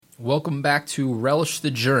Welcome back to Relish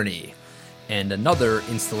the Journey and another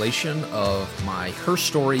installation of my Her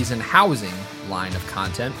Stories in Housing line of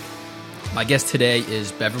content. My guest today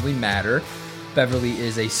is Beverly Matter. Beverly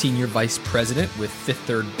is a senior vice president with Fifth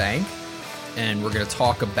Third Bank, and we're going to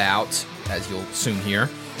talk about, as you'll soon hear,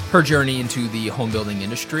 her journey into the home building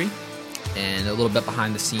industry and a little bit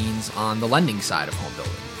behind the scenes on the lending side of home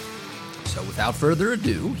building. So without further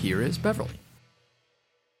ado, here is Beverly.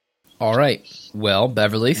 All right. Well,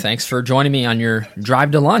 Beverly, thanks for joining me on your drive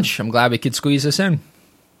to lunch. I'm glad we could squeeze this in.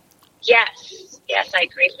 Yes, I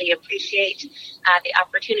greatly appreciate the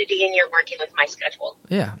opportunity, and you're working with my schedule.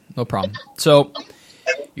 Yeah, no problem. So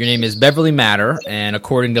your name is Beverly Matter, and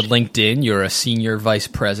according to LinkedIn, you're a senior vice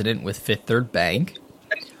president with Fifth Third Bank.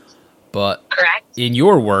 But correct. In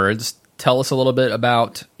your words, tell us a little bit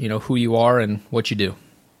about who you are and what you do.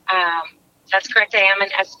 That's correct. I am an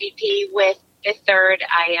SVP with Fifth Third.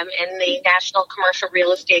 I am in the National Commercial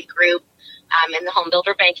Real Estate Group in the Home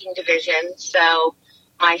Builder Banking Division. So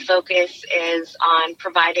my focus is on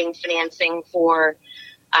providing financing for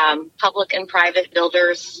public and private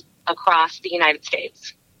builders across the United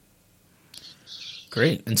States.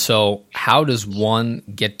 Great. And so how does one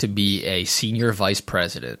get to be a senior vice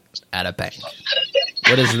president at a bank?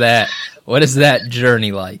 What is that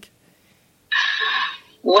journey like?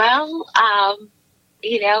 Well,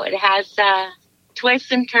 it has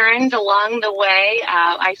twists and turns along the way.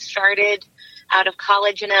 I started out of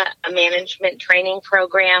college in a management training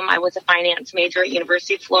program. I was a finance major at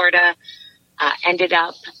University of Florida. Ended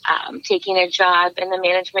up taking a job in the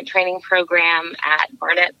management training program at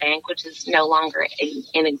Barnett Bank, which is no longer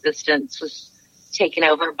in existence, was taken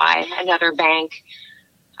over by another bank,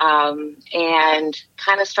 and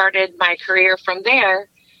kind of started my career from there.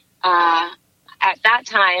 At that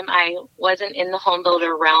time, I wasn't in the home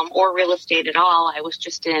builder realm or real estate at all. I was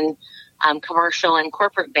just in commercial and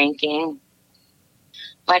corporate banking,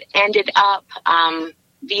 but ended up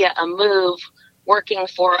via a move working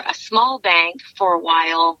for a small bank for a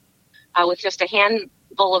while with just a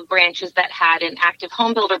handful of branches that had an active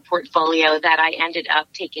home builder portfolio that I ended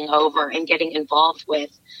up taking over and getting involved with.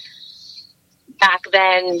 Back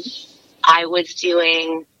then, I was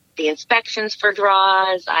doing the inspections for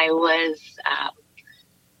draws. I was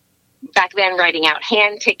back then writing out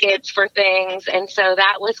hand tickets for things. And so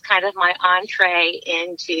that was kind of my entree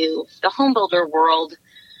into the home builder world.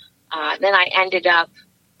 Then I ended up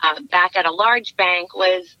back at a large bank,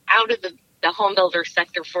 was out of the home builder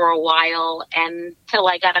sector for a while until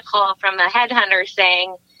I got a call from the headhunter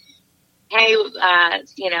saying, hey,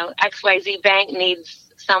 XYZ Bank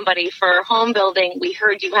needs somebody for home building. We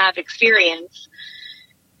heard you have experience.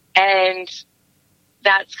 And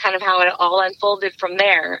that's kind of how it all unfolded from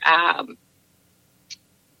there.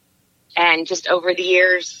 And just over the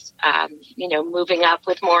years, moving up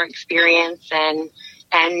with more experience and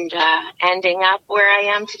ending up where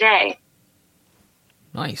I am today.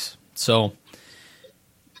 Nice. So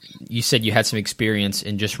you said you had some experience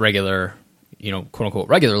in just regular, quote unquote,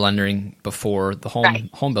 regular lending before the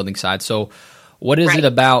home building side. So what is it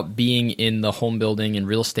about being in the home building and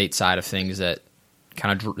real estate side of things that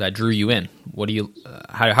kind of that drew you in? What do you,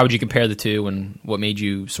 how would you compare the two, and what made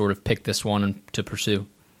you sort of pick this one to pursue?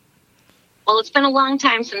 Well, it's been a long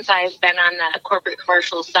time since I've been on the corporate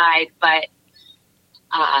commercial side, but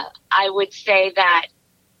I would say that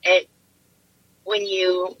when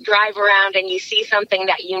you drive around and you see something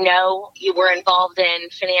that you were involved in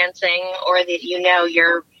financing, or that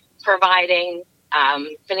you're providing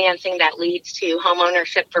financing that leads to home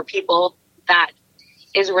ownership for people, that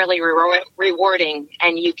is really rewarding.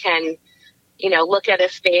 And you can, look at a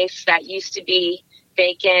space that used to be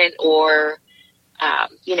vacant or,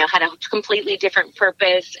 had a completely different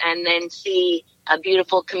purpose, and then see a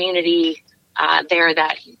beautiful community there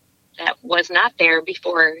that was not there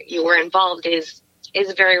before you were involved is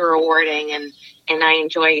very rewarding. And I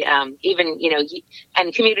enjoy,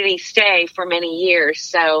 and communities stay for many years.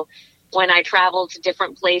 So when I travel to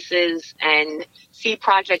different places and see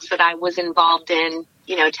projects that I was involved in,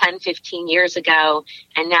 10, 15 years ago,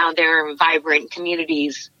 and now they're vibrant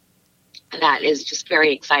communities, that is just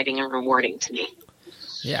very exciting and rewarding to me.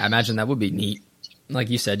 Yeah, I imagine that would be neat. Like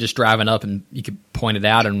you said, just driving up and you could point it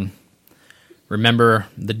out and remember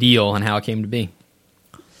the deal and how it came to be.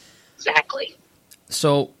 Exactly.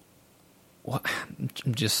 So I'm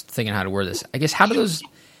just thinking how to word this. I guess, how does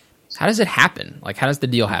it happen? Like, how does the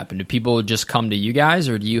deal happen? Do people just come to you guys,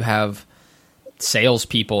 or do you have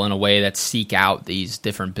salespeople in a way that seek out these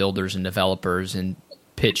different builders and developers and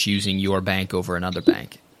pitch using your bank over another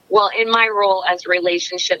bank? Well, in my role as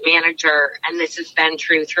relationship manager, and this has been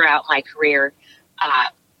true throughout my career,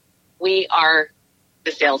 we are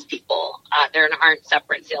the salespeople. There aren't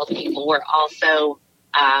separate salespeople. We're also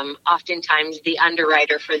oftentimes the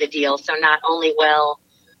underwriter for the deal. So not only will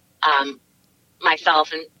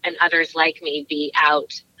myself and others like me be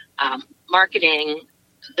out marketing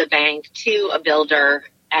the bank to a builder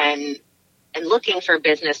and looking for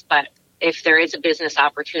business, but if there is a business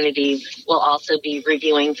opportunity, we'll also be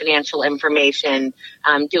reviewing financial information,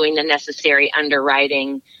 doing the necessary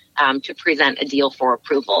underwriting to present a deal for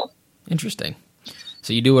approval. Interesting.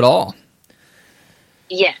 So you do it all.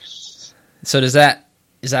 Yes. So does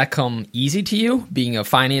that come easy to you, being a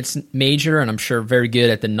finance major and I'm sure very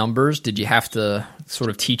good at the numbers? Did you have to sort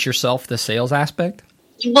of teach yourself the sales aspect?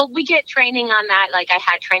 Well, we get training on that. Like I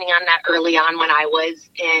had training on that early on when I was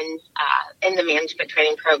in the management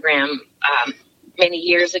training program many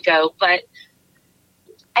years ago. But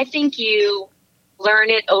I think you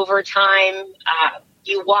learn it over time.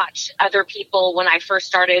 You watch other people. When I first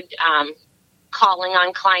started calling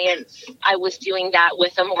on clients, I was doing that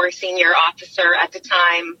with a more senior officer at the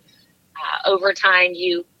time. Over time,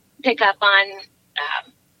 you pick up on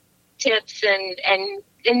tips and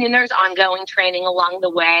then there's ongoing training along the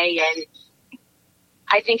way. And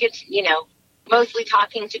I think it's, mostly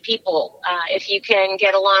talking to people. If you can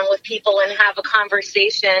get along with people and have a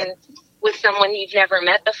conversation with someone you've never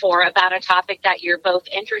met before about a topic that you're both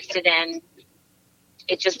interested in,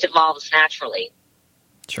 it just evolves naturally.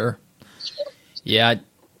 Sure. Yeah.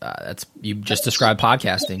 You just described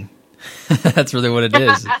podcasting. That's really what it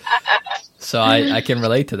is. So I can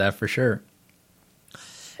relate to that for sure.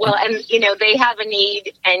 Well, and, they have a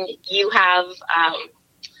need and you have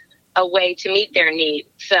a way to meet their need.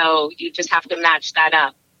 So you just have to match that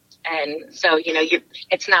up. And so,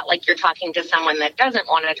 it's not like you're talking to someone that doesn't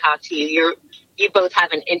want to talk to you. You both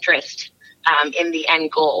have an interest in the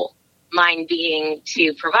end goal, mine being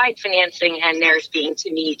to provide financing and theirs being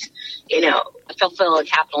to meet, fulfill a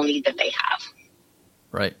capital need that they have.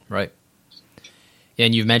 Right, right.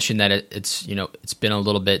 And you've mentioned that it's been a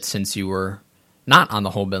little bit since you were not on the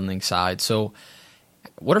home building side. So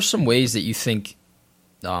what are some ways that you think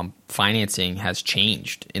financing has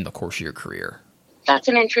changed in the course of your career? That's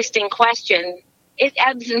an interesting question. It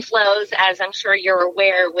ebbs and flows, as I'm sure you're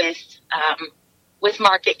aware, with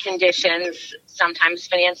market conditions. Sometimes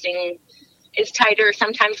financing is tighter,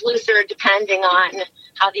 sometimes looser, depending on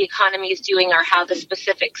how the economy is doing or how the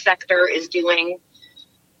specific sector is doing.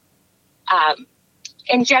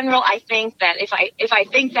 In general, I think that if I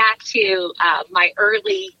think back to my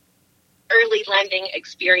early lending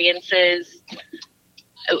experiences,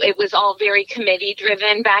 it was all very committee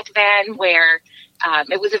driven back then, where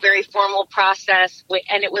it was a very formal process,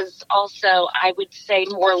 and it was also, I would say,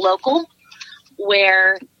 more local,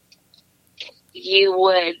 where you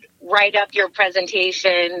would write up your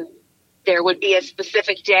presentation. There would be a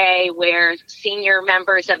specific day where senior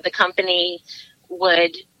members of the company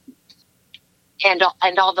would, and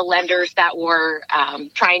all the lenders that were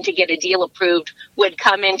trying to get a deal approved would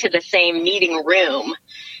come into the same meeting room.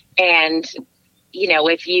 And,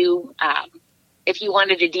 if you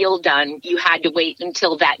wanted a deal done, you had to wait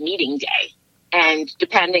until that meeting day. And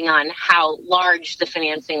depending on how large the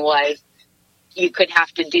financing was, you could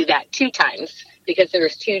have to do that 2 times because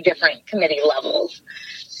there's 2 different committee levels.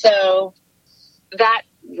 So that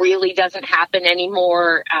really doesn't happen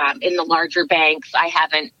anymore in the larger banks. I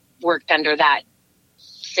haven't worked under that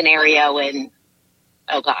scenario in,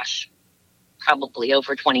 probably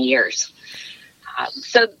over 20 years.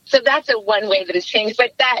 So that's one way that has changed.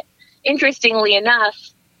 But that, interestingly enough,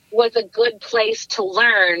 was a good place to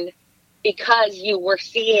learn because you were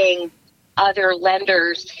seeing other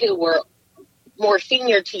lenders who were more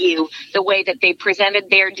senior to you, the way that they presented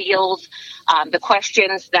their deals, the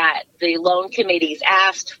questions that the loan committees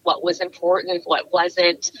asked, what was important, what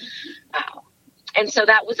wasn't. And so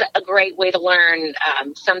that was a great way to learn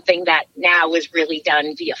something that now is really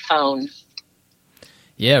done via phone.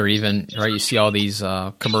 Yeah, or even, right, you see all these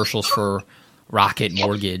commercials for Rocket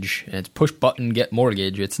Mortgage, and it's push button, get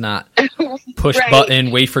mortgage. It's not push Right.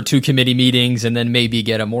 button, wait for 2 committee meetings, and then maybe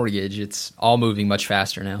get a mortgage. It's all moving much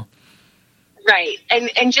faster now. Right.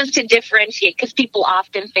 And just to differentiate, because people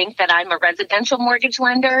often think that I'm a residential mortgage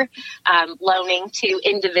lender, loaning to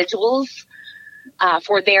individuals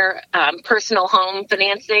for their personal home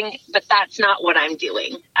financing, but that's not what I'm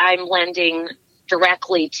doing. I'm lending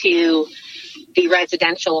directly to the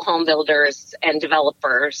residential home builders and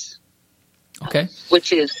developers. Okay.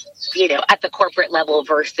 Which is, at the corporate level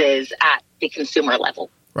versus at the consumer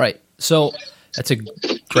level. Right. So that's a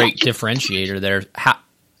great differentiator there.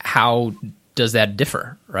 How does that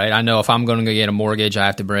differ, right? I know if I'm going to get a mortgage, I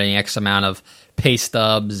have to bring X amount of pay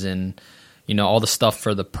stubs and, all the stuff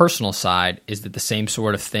for the personal side, is it the same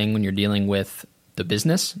sort of thing when you're dealing with the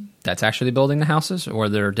business that's actually building the houses, or are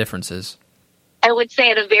there differences? I would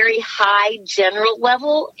say at a very high general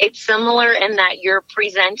level, it's similar in that you're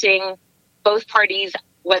presenting both parties,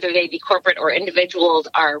 whether they be corporate or individuals,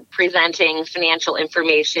 are presenting financial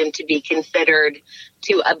information to be considered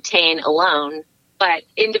to obtain a loan. But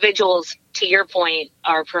individuals, to your point,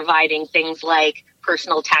 are providing things like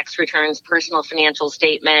personal tax returns, personal financial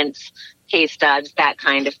statements, pay stubs, that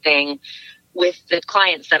kind of thing. With the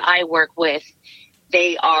clients that I work with,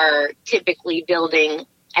 they are typically building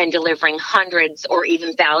and delivering hundreds or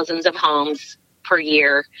even thousands of homes per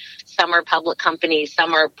year. Some are public companies,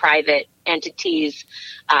 some are private entities.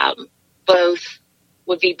 Both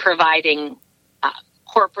would be providing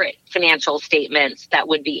corporate financial statements that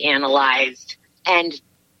would be analyzed, and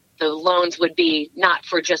the loans would be not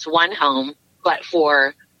for just one home, but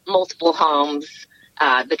for multiple homes,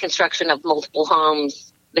 the construction of multiple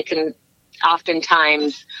homes,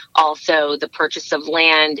 oftentimes also the purchase of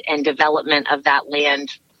land and development of that land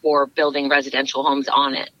for building residential homes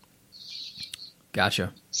on it.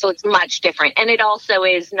 Gotcha. So it's much different. And it also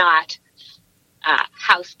is not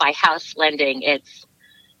house by house lending. It's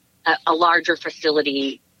a larger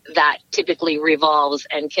facility that typically revolves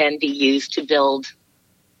and can be used to build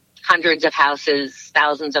hundreds of houses,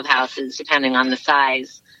 thousands of houses, depending on the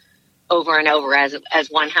size, over and over as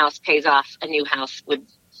one house pays off, a new house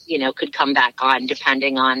could come back on,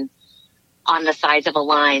 depending on the size of a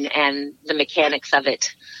line and the mechanics of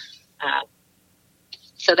it.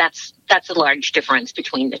 So that's a large difference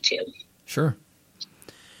between the two. Sure.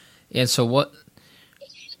 And so what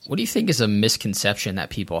do you think is a misconception that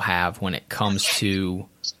people have when it comes to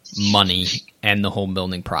money and the home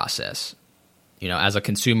building process? As a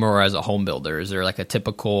consumer or as a home builder, is there like a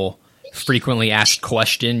typical frequently asked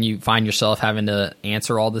question you find yourself having to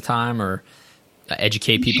answer all the time, or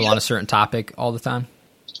educate people on a certain topic all the time?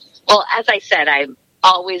 Well, as I said, I'm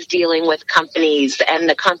always dealing with companies, and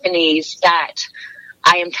the companies that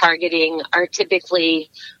I am targeting are typically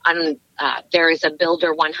on, there is a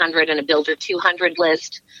Builder 100 and a Builder 200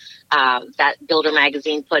 list that Builder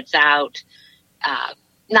Magazine puts out.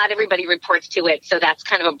 Not everybody reports to it, so that's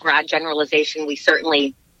kind of a broad generalization. I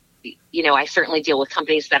certainly deal with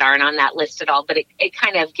companies that aren't on that list at all, but it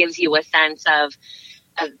kind of gives you a sense of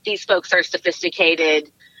these folks are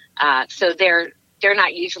sophisticated, so they're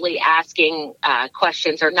not usually asking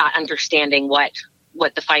questions or not understanding what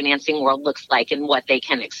the financing world looks like and what they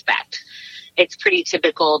can expect. It's pretty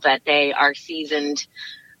typical that they are seasoned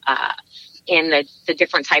in the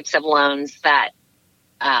different types of loans that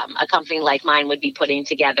a company like mine would be putting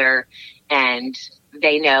together, and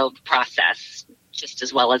they know the process just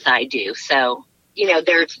as well as I do. So,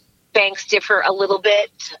 their banks differ a little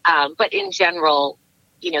bit, but in general,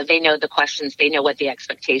 they know the questions, they know what the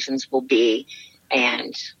expectations will be.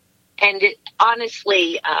 And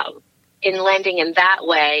honestly, in lending in that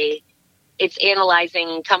way, it's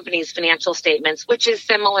analyzing companies' financial statements, which is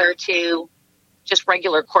similar to just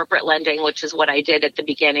regular corporate lending, which is what I did at the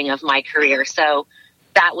beginning of my career. So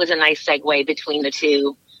that was a nice segue between the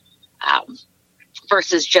two,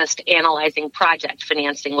 versus just analyzing project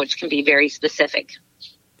financing, which can be very specific.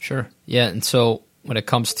 Sure. Yeah. And so when it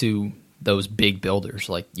comes to those big builders,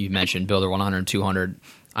 like you mentioned, Builder 100, 200,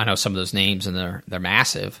 I know some of those names, and they're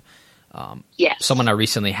massive. Yes. Someone I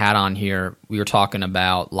recently had on here, we were talking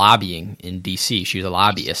about lobbying in D.C. She was a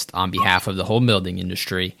lobbyist on behalf of the home building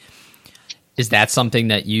industry. Is that something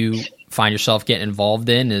that you find yourself getting involved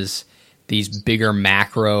in, is these bigger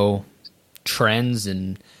macro trends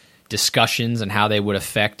and discussions and how they would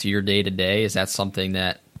affect your day-to-day? Is that something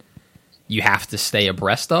that you have to stay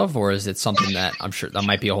abreast of, or is it something that I'm sure that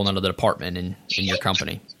might be a whole other department in your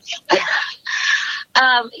company?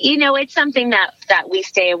 It's something that we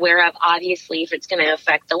stay aware of. Obviously, if it's going to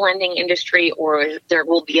affect the lending industry or there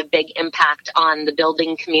will be a big impact on the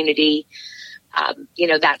building community,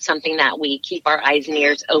 that's something that we keep our eyes and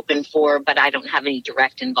ears open for, but I don't have any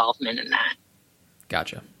direct involvement in that.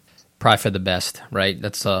 Gotcha. Probably for the best, right?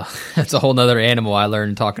 That's a whole nother animal. I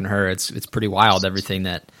learned talking to her. It's pretty wild, everything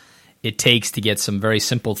that it takes to get some very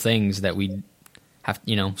simple things that we have,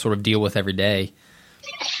 sort of deal with every day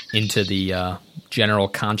into the general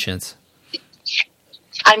conscience.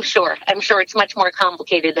 I'm sure it's much more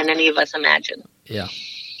complicated than any of us imagine. Yeah.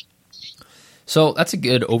 So that's a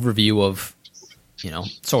good overview of,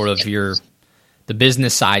 sort of the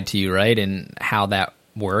business side to you, right? And how that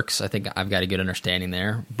works. I think I've got a good understanding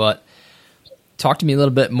there. But talk to me a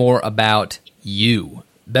little bit more about you,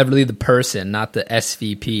 Beverly the person, not the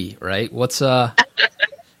SVP, right?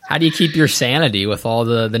 How do you keep your sanity with all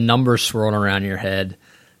the numbers swirling around your head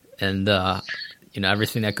and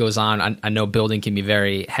everything that goes on. I know building can be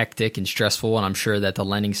very hectic and stressful, and I'm sure that the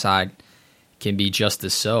lending side can be just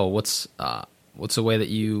as so. What's the way that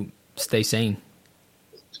you stay sane?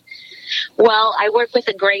 Well, I work with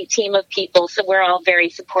a great team of people, so we're all very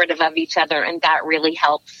supportive of each other, and that really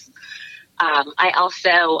helps. I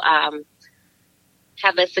also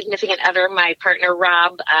have a significant other. My partner,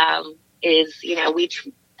 Rob, he's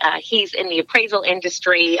in the appraisal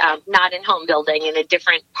industry, not in home building, in a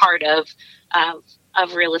different part of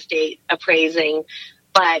real estate appraising.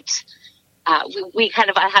 But we kind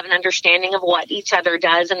of have an understanding of what each other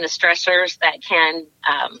does and the stressors that can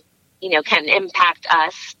impact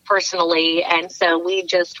us personally. And so we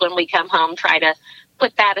just, when we come home, try to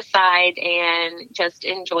put that aside and just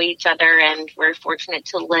enjoy each other. And we're fortunate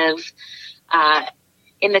to live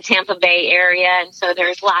in the Tampa Bay area. And so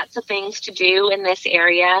there's lots of things to do in this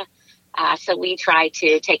area. So we try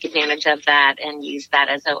to take advantage of that and use that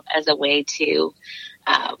as a way to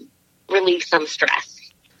relieve some stress.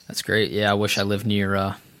 That's great. Yeah, I wish I lived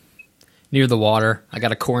near the water. I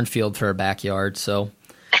got a cornfield for a backyard, so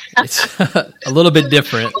it's a little bit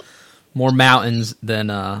different. More mountains than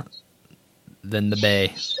the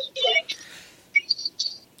bay.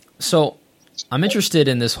 So I'm interested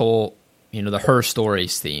in this whole, the Her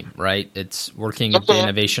Stories theme, right? It's working with the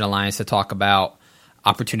Innovation Alliance to talk about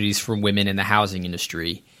opportunities for women in the housing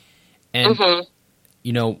industry. And,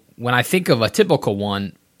 when I think of a typical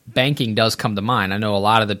one, banking does come to mind. I know a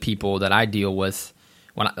lot of the people that I deal with,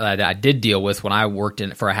 that I did deal with when I worked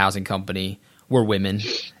for a housing company, were women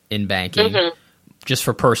in banking. Just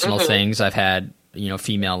for personal things, I've had,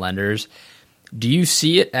 female lenders. Do you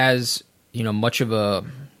see it as, much of a,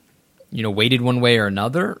 weighted one way or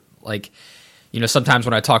another? Like, sometimes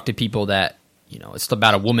when I talk to people that, it's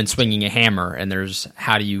about a woman swinging a hammer, and there's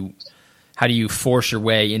how do you force your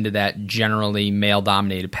way into that generally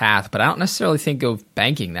male-dominated path? But I don't necessarily think of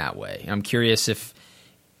banking that way. I'm curious if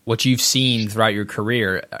what you've seen throughout your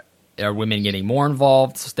career, are women getting more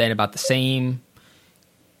involved, staying about the same?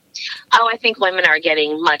 Oh, I think women are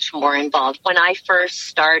getting much more involved. When I first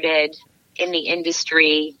started in the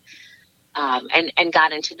industry and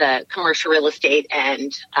got into the commercial real estate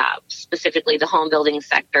and specifically the home building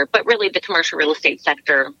sector, but really the commercial real estate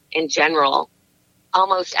sector in general,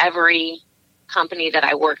 almost every company that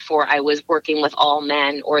I worked for, I was working with all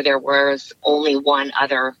men, or there was only one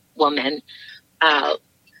other woman.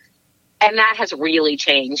 And that has really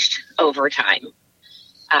changed over time.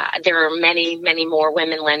 There are many, many more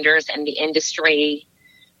women lenders in the industry,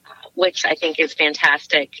 which I think is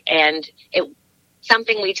fantastic. And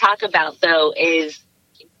something we talk about, though, is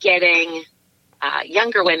getting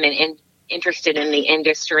younger women interested in the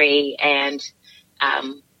industry and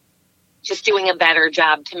just doing a better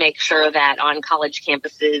job to make sure that on college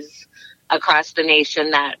campuses across the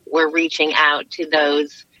nation that we're reaching out to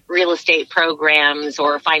those real estate programs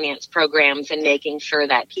or finance programs and making sure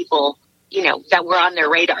that people, that we're on their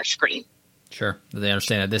radar screen. Sure. They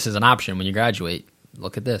understand that this is an option when you graduate.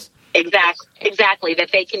 Look at this. Exactly.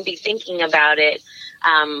 That they can be thinking about it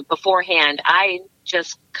beforehand. I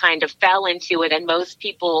just kind of fell into it. And most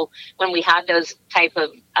people, when we have those type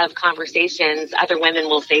of conversations, other women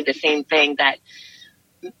will say the same thing, that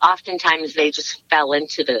oftentimes they just fell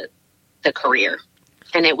into the career.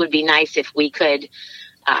 And it would be nice if we could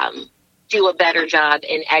do a better job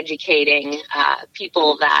in educating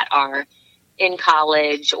people that are in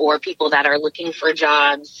college or people that are looking for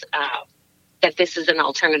jobs, that this is an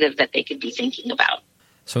alternative that they could be thinking about.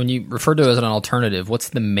 So when you refer to it as an alternative, what's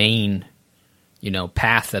the main,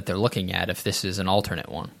 path that they're looking at if this is an alternate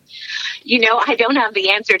one? I don't have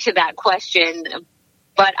the answer to that question,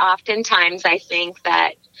 but oftentimes I think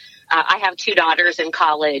that I have two daughters in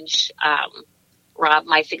college. Rob,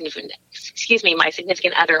 my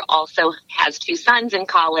significant other, also has two sons in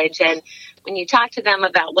college. And when you talk to them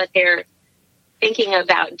about what they're thinking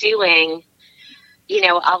about doing,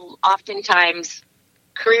 oftentimes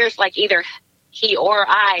careers like either he or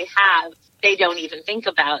I have, they don't even think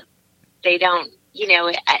about. They don't,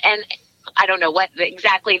 and I don't know what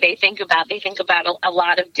exactly they think about. They think about a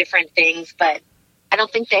lot of different things, but I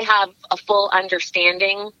don't think they have a full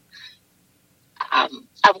understanding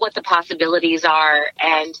of what the possibilities are.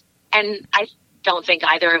 And I don't think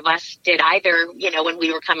either of us did either, when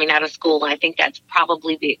we were coming out of school. And I think that's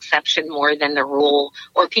probably the exception more than the rule,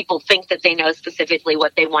 or people think that they know specifically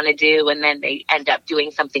what they want to do, and then they end up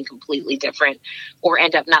doing something completely different or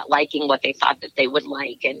end up not liking what they thought that they would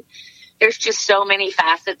like. And there's just so many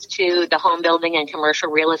facets to the home building and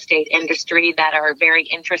commercial real estate industry that are very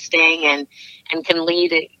interesting and can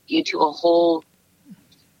lead you to a whole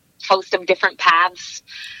host of different paths.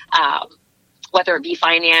 whether it be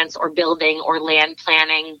finance or building or land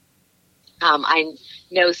planning. I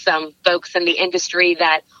know some folks in the industry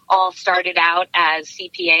that all started out as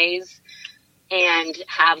CPAs and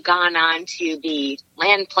have gone on to be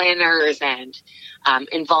land planners and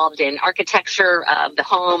involved in architecture of the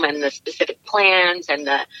home and the specific plans and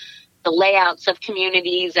the layouts of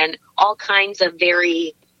communities and all kinds of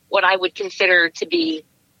very, what I would consider to be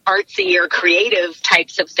artsy or creative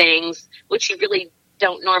types of things, which you really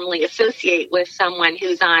don't normally associate with someone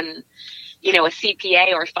who's on, a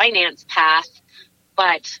CPA or finance path,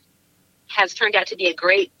 but has turned out to be a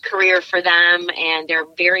great career for them, and they're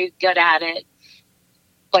very good at it,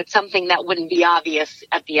 but something that wouldn't be obvious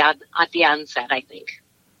at the onset, I think.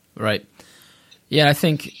 Right. Yeah, I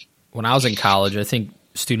think when I was in college, I think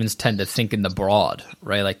students tend to think in the broad,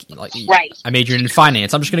 right? Like right. I majored in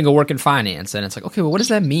finance. I'm just going to go work in finance. And it's like, okay, well, what does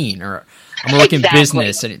that mean? Or I'm working in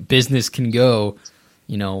business, and business can go,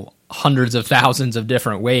 hundreds of thousands of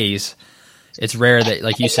different ways. It's rare that,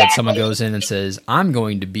 like you said, someone goes in and says, I'm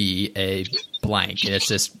going to be a blank. And it's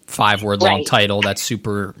this 5-word long title that's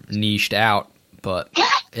super niched out. But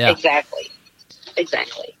yeah.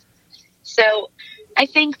 Exactly. So I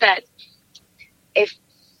think that if,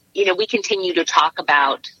 we continue to talk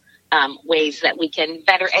about ways that we can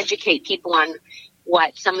better educate people on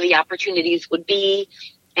what some of the opportunities would be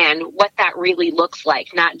and what that really looks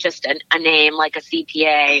like, not just a name like a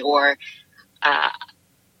CPA or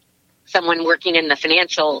someone working in the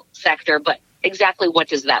financial sector, but exactly what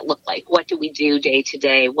does that look like? What do we do day to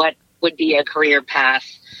day? What would be a career path?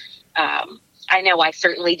 I know I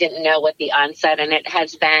certainly didn't know at the onset, and it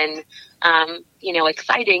has been,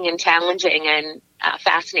 exciting and challenging and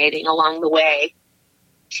fascinating along the way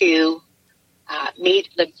to meet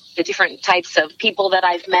the different types of people that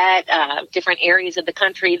I've met, different areas of the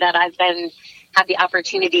country that I've had the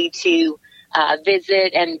opportunity to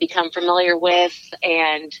visit and become familiar with,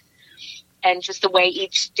 and just the way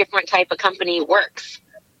each different type of company works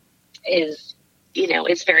is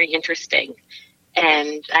very interesting.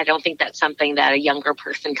 And I don't think that's something that a younger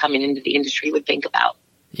person coming into the industry would think about.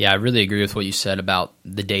 Yeah, I really agree with what you said about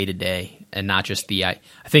the day-to-day and not just I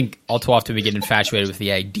think all too often we get infatuated with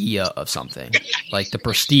the idea of something, like the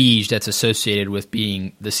prestige that's associated with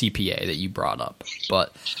being the CPA that you brought up.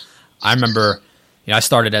 But I remember, I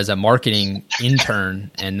started as a marketing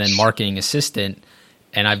intern and then marketing assistant,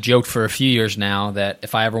 and I've joked for a few years now that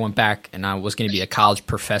if I ever went back and I was going to be a college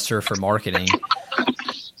professor for marketing,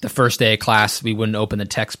 the first day of class, we wouldn't open the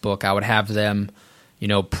textbook. I would have them,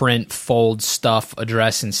 print, fold, stuff,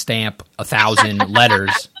 address, and stamp 1,000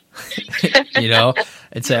 letters,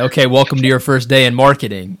 and say, okay, welcome to your first day in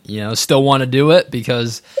marketing. Still want to do it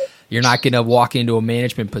because you're not going to walk into a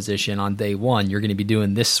management position on day one. You're going to be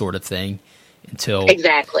doing this sort of thing until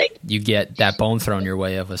you get that bone thrown your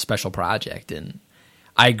way of a special project. And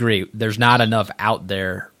I agree. There's not enough out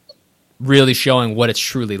there really showing what it's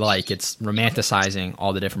truly like. It's romanticizing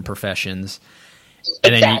all the different professions.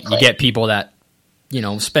 And then you get people that,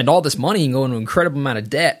 spend all this money and go into an incredible amount of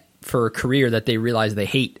debt for a career that they realize they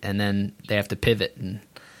hate, and then they have to pivot, and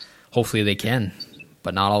hopefully they can,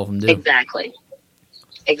 but not all of them do.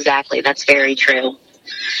 Exactly. That's very true.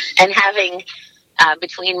 And having,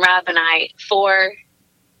 between Rob and I, 4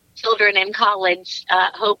 children in college,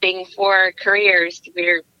 hoping for careers,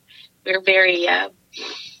 we're very,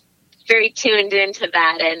 very tuned into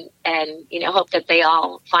that and hope that they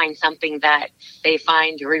all find something that they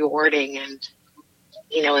find rewarding and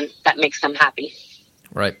that makes them happy.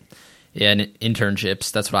 Right. Yeah. And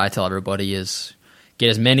internships, that's what I tell everybody is get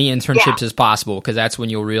as many internships as possible, because that's when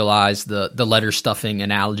you'll realize the letter stuffing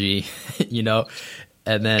analogy,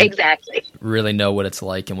 and then really know what it's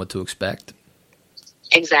like and what to expect.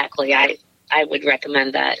 Exactly. I would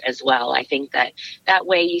recommend that as well. I think that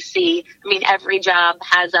way you see, every job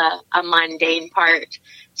has a mundane part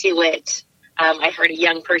to it. I heard a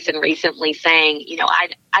young person recently saying,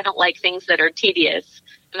 I don't like things that are tedious.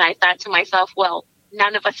 And I thought to myself, well,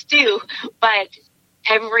 none of us do, but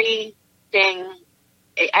every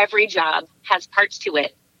job has parts to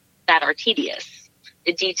it that are tedious.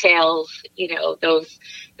 The details,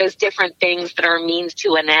 those different things that are means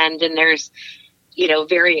to an end. And there's,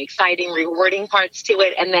 very exciting, rewarding parts to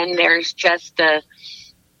it. And then there's just the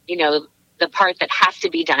part that has to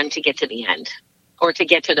be done to get to the end or to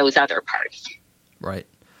get to those other parts. Right.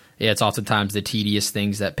 Yeah, it's oftentimes the tedious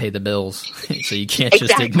things that pay the bills. So you can't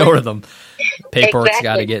just ignore them. Paperwork's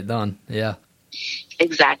got to get done. Yeah.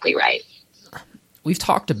 Exactly right. We've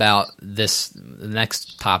talked about the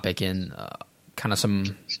next topic in kind of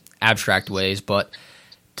some abstract ways, but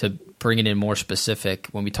to bring it in more specific,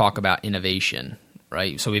 when we talk about innovation,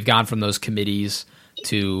 right? So we've gone from those committees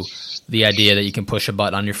to the idea that you can push a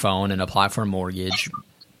button on your phone and apply for a mortgage.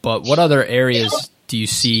 But what other areas do you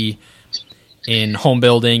see in home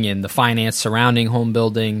building and the finance surrounding home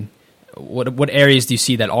building? What areas do you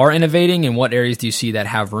see that are innovating, and what areas do you see that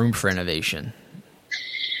have room for innovation?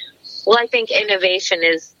 Well, I think innovation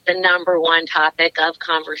is the number one topic of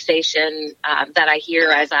conversation that I hear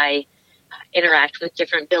as I interact with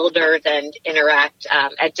different builders and interact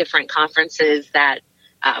at different conferences that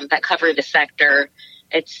cover the sector.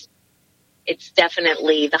 It's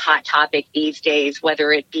definitely the hot topic these days,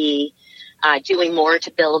 whether it be doing more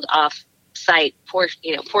to build off-site,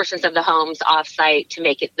 portions of the homes off-site to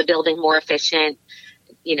make the building more efficient,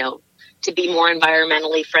 to be more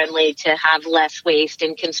environmentally friendly, to have less waste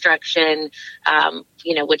in construction,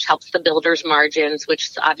 which helps the builder's margins, which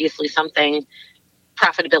is obviously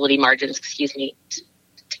profitability margins,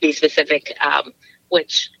 to be specific,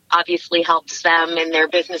 which obviously helps them and their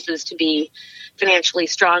businesses to be financially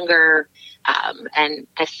stronger, and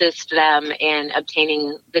assist them in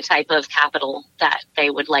obtaining the type of capital that they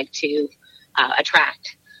would like to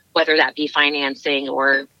attract, whether that be financing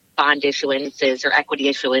or bond issuances or equity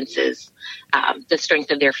issuances. The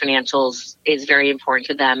strength of their financials is very important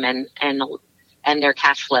to them, and their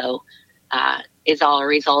cash flow is all a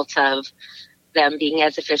result of them being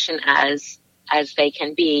as efficient as they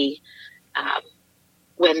can be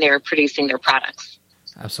when they're producing their products.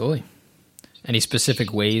 Absolutely. Any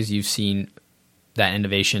specific ways you've seen that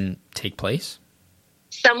innovation take place?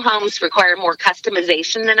 Some homes require more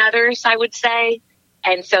customization than others, I would say.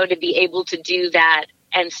 And so to be able to do that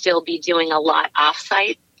and still be doing a lot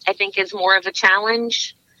off-site, I think is more of a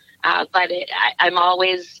challenge. But I'm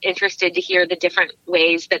always interested to hear the different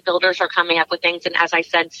ways that builders are coming up with things. And as I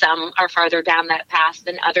said, some are farther down that path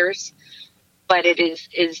than others. But it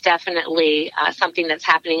is definitely something that's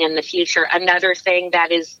happening in the future. Another thing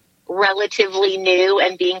that is relatively new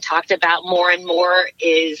and being talked about more and more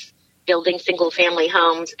is building single-family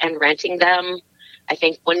homes and renting them. I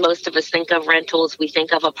think when most of us think of rentals, we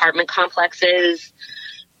think of apartment complexes,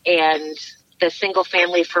 and the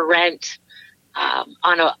single-family for rent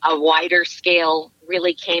on a wider scale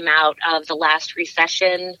really came out of the last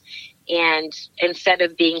recession. And instead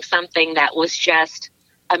of being something that was just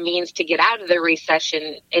a means to get out of the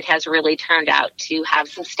recession, it has really turned out to have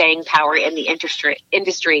some staying power in the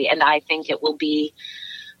industry, and I think it will be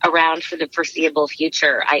around for the foreseeable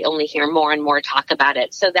future. I only hear more and more talk about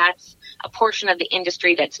it. So that's a portion of the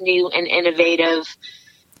industry that's new and innovative.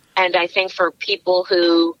 And I think for people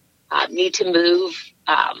who need to move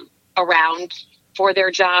around for their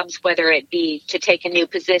jobs, whether it be to take a new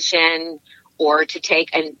position or to take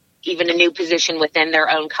even a new position within their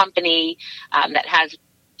own company that has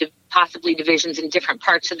possibly divisions in different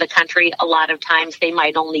parts of the country, a lot of times they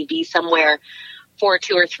might only be somewhere for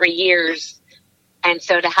 2 or 3 years. And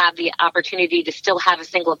so to have the opportunity to still have a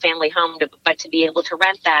single family home, but to be able to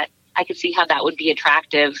rent that, I could see how that would be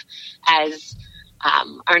attractive as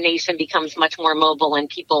our nation becomes much more mobile and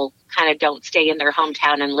people kind of don't stay in their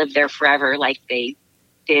hometown and live there forever like they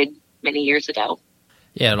did many years ago.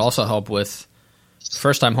 Yeah, it'd also help with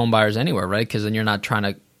first-time home buyers anywhere, right? Because then you're not trying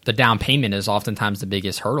to – the down payment is oftentimes the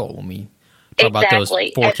biggest hurdle when we talk about those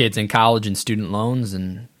 4 kids in college and student loans.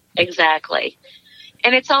 Exactly.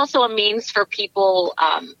 And it's also a means for people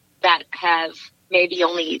that have maybe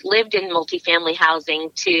only lived in multifamily housing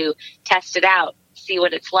to test it out, see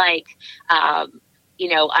what it's like,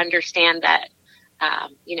 understand that,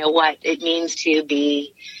 what it means to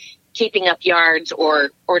be keeping up yards or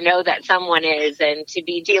know that someone is, and to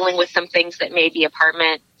be dealing with some things that maybe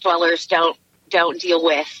apartment dwellers don't deal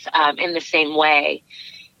with in the same way.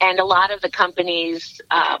 And a lot of the companies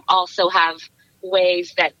also have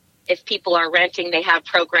ways that if people are renting, they have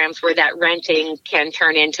programs where that renting can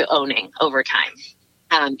turn into owning over time.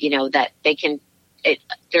 That they can,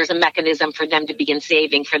 there's a mechanism for them to begin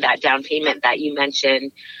saving for that down payment that you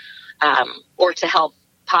mentioned, or to help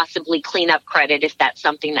possibly clean up credit if that's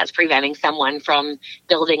something that's preventing someone from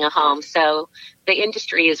building a home. So the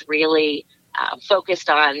industry is really focused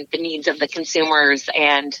on the needs of the consumers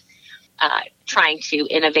and trying to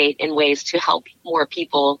innovate in ways to help more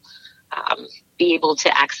people be able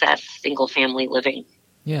to access single-family living.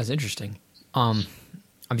 Yeah, it's interesting. I'm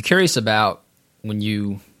curious about when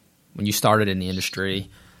you started in the industry,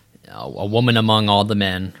 a woman among all the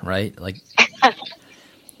men, right? Like,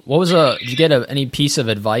 did you get any piece of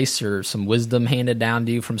advice or some wisdom handed down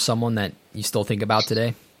to you from someone that you still think about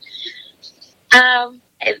today?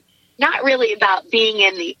 Not really about being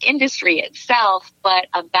in the industry itself, but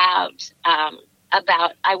about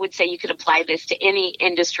about, I would say you could apply this to any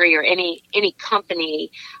industry or any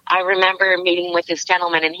company. I remember meeting with this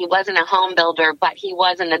gentleman, and he wasn't a home builder, but he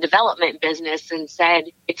was in the development business, and said,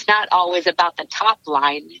 it's not always about the top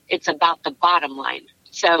line, it's about the bottom line.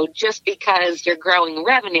 So just because you're growing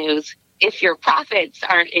revenues, if your profits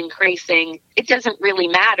aren't increasing, it doesn't really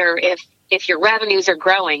matter if your revenues are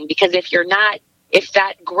growing, because if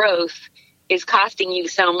that growth is costing you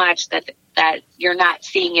so much that you're not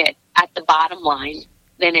seeing it at the bottom line,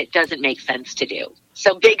 then it doesn't make sense to do.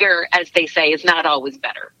 So bigger, as they say, is not always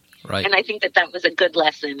better. Right. And I think that was a good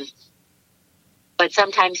lesson. But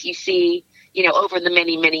sometimes you see, over the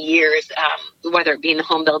many, many years, whether it be in the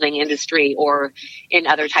home building industry or in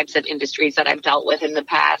other types of industries that I've dealt with in the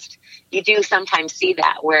past, you do sometimes see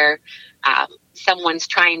that where someone's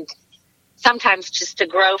trying sometimes just to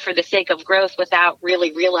grow for the sake of growth without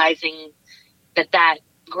really realizing that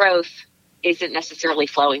growth isn't necessarily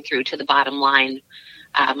flowing through to the bottom line.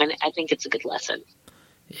 And I think it's a good lesson.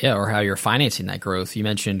 Yeah, or how you're financing that growth. You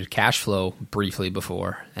mentioned cash flow briefly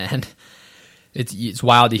before, and it's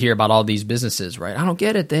wild to hear about all these businesses, right? I don't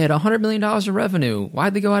get it. They had $100 million in revenue.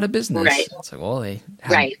 Why'd they go out of business? Right. It's like, well, they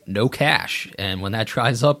had no cash, and when that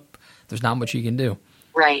dries up, there's not much you can do.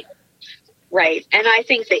 Right. Right. And I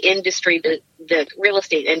think the industry, the real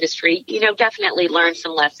estate industry, definitely learned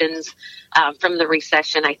some lessons from the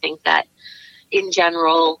recession. I think that in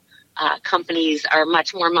general, companies are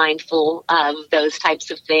much more mindful of those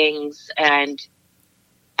types of things and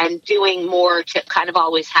doing more to kind of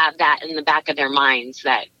always have that in the back of their minds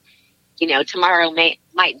that, tomorrow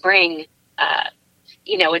might bring,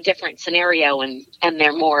 a different scenario and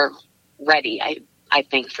they're more ready, I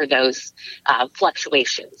think, for those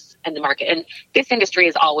fluctuations in the market. And this industry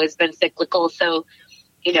has always been cyclical. So,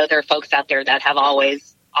 there are folks out there that have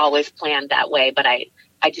always planned that way. But I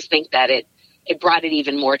just think that it brought it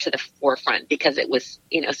even more to the forefront because it was,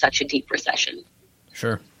 such a deep recession.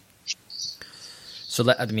 Sure. So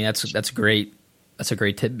that's a great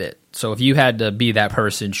tidbit. So if you had to be that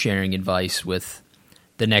person sharing advice with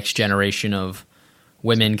the next generation of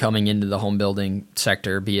women coming into the home building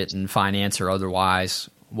sector, be it in finance or otherwise,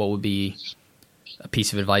 what would be a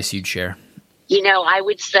piece of advice you'd share? I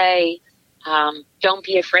would say, don't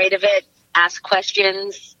be afraid of it. Ask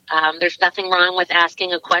questions. There's nothing wrong with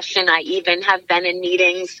asking a question. I even have been in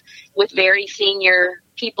meetings with very senior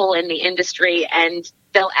people in the industry, and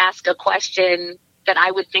they'll ask a question that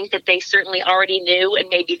I would think that they certainly already knew, and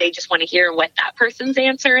maybe they just want to hear what that person's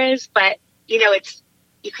answer is. But,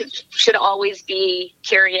 should always be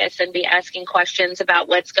curious and be asking questions about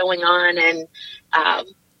what's going on,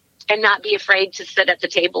 and not be afraid to sit at the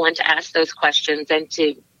table and to ask those questions, and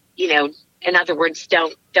to, in other words,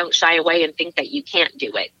 don't shy away and think that you can't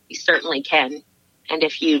do it. You certainly can. And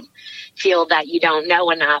if you feel that you don't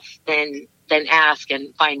know enough, then ask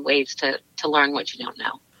and find ways to learn what you don't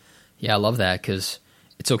know. Yeah, I love that, because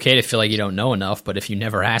it's okay to feel like you don't know enough, but if you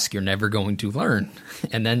never ask, you're never going to learn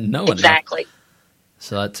and then know Exactly. enough.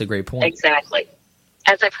 So that's a great point. Exactly.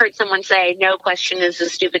 As I've heard someone say, no question is a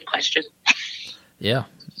stupid question. Yeah,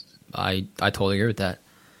 I totally agree with that.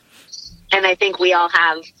 And I think we all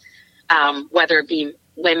have, whether it be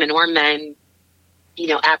women or men,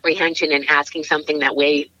 apprehension in asking something that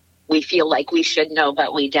we feel like we should know,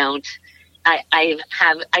 but we don't. I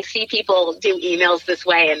see people do emails this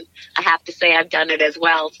way, and I have to say I've done it as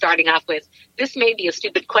well, starting off with, this may be a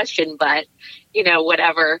stupid question, but,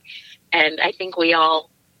 whatever. And I think we all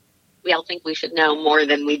think we should know more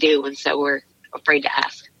than we do, and so we're afraid to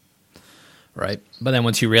ask. Right. But then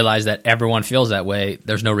once you realize that everyone feels that way,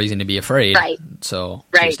 there's no reason to be afraid. Right. So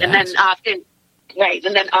right. And then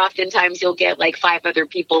oftentimes you'll get like 5 other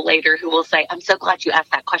people later who will say, I'm so glad you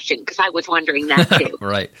asked that question because I was wondering that too.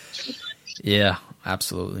 Right. Yeah,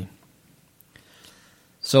 absolutely.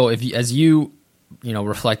 So as you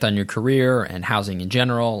reflect on your career and housing in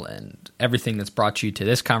general and everything that's brought you to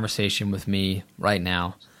this conversation with me right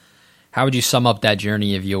now, how would you sum up that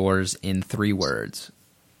journey of yours in 3 words?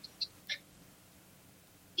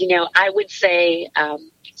 I would say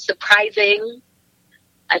surprising,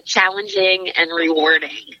 challenging, and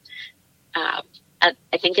rewarding. I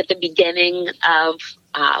think at the beginning of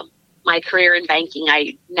my career in banking,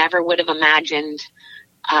 I never would have imagined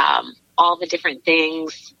all the different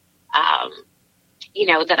things,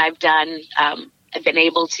 that I've done. I've been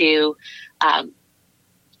able to,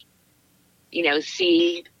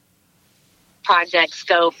 see projects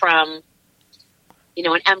go from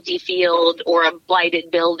an empty field or a blighted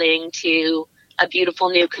building to a beautiful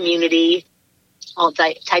new community, all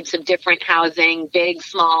types of different housing, big,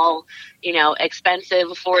 small, expensive,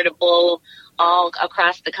 affordable, all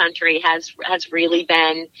across the country has really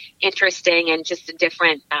been interesting, and just a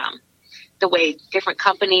different, the way different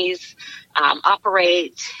companies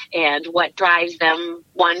operate and what drives them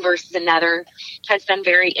one versus another has been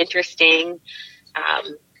very interesting.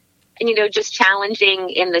 And, just challenging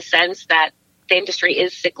in the sense that the industry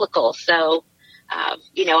is cyclical. So,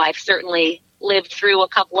 I've certainly lived through a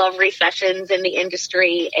couple of recessions in the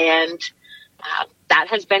industry, and that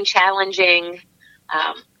has been challenging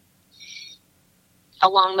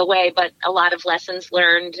along the way, but a lot of lessons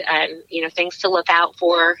learned and, things to look out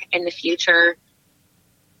for in the future.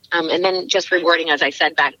 And then just rewarding, as I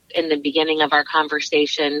said back in the beginning of our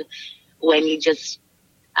conversation, when you just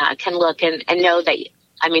can look and know that,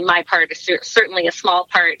 my part is certainly a small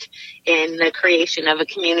part in the creation of a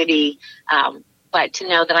community, but to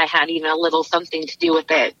know that I had, a little something to do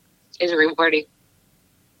with it is rewarding.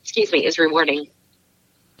 Is rewarding.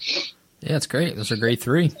 Yeah, it's great. Those are great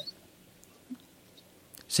 3.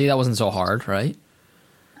 See, that wasn't so hard, right?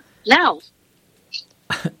 No.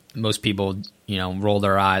 Most people, roll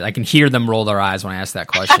their eyes. I can hear them roll their eyes when I ask that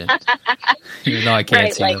question. Even though I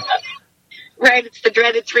can't see them. Right, it's the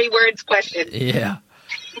dreaded 3 words question. Yeah.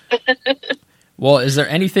 Well, is there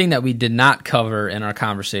anything that we did not cover in our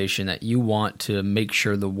conversation that you want to make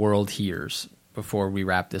sure the world hears before we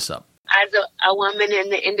wrap this up? As a woman in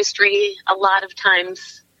the industry, a lot of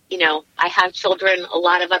times, I have children. A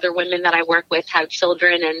lot of other women that I work with have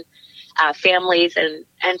children and families, and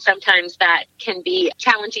sometimes that can be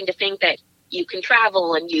challenging to think that you can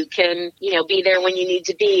travel and you can, be there when you need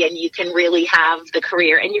to be, and you can really have the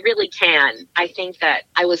career, and you really can. I think that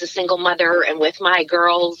I was a single mother, and with my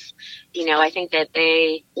girls, I think that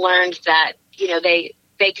they learned that,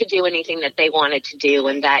 they could do anything that they wanted to do,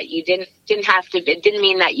 and that you didn't have to, it didn't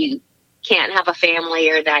mean that you can't have a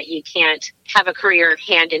family or that you can't have a career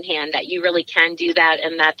hand in hand, that you really can do that,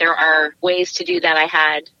 and that there are ways to do that. I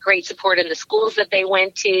had great support in the schools that they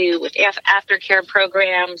went to with aftercare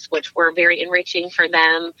programs, which were very enriching for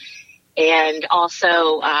them, and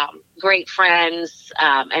also great friends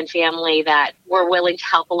and family that were willing to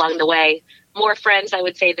help along the way. More friends, I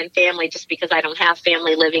would say, than family, just because I don't have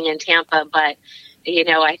family living in Tampa. But,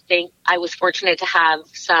 I think I was fortunate to have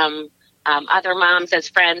some other moms as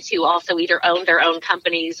friends who also either owned their own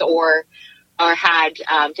companies or had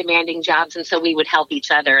demanding jobs. And so we would help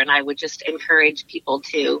each other. And I would just encourage people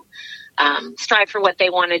to strive for what they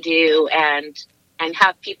want to do and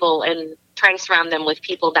have people, and try to surround them with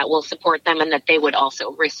people that will support them, and that they would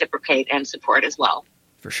also reciprocate and support as well.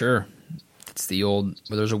 For sure. It's the old,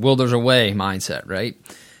 where there's a will, there's a way mindset, right?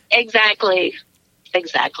 Exactly.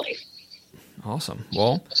 Awesome.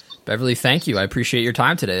 Well, Beverly, thank you. I appreciate your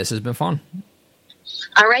time today. This has been fun.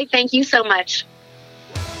 All right. Thank you so much.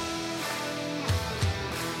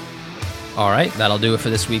 All right. That'll do it for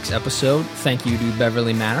this week's episode. Thank you to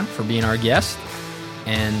Beverly Manor for being our guest.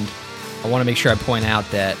 And I want to make sure I point out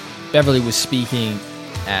that Beverly was speaking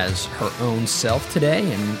as her own self today,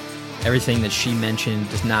 and everything that she mentioned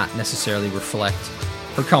does not necessarily reflect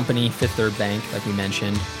her company, Fifth Third Bank, like we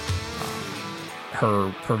mentioned.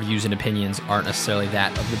 Her views and opinions aren't necessarily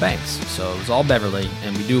that of the banks. So it was all Beverly,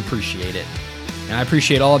 and we do appreciate it. And I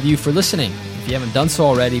appreciate all of you for listening. If you haven't done so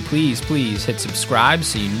already, please hit subscribe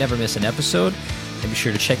so you never miss an episode. And be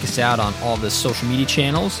sure to check us out on all the social media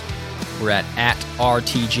channels. We're at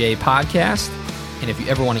RTJ Podcast. And if you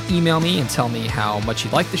ever want to email me and tell me how much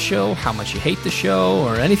you like the show, how much you hate the show,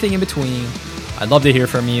 or anything in between, I'd love to hear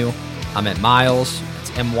from you. I'm at Miles,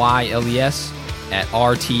 it's MYLES, at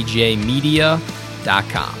rtjmedia.com.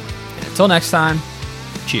 And until next time,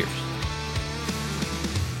 cheers.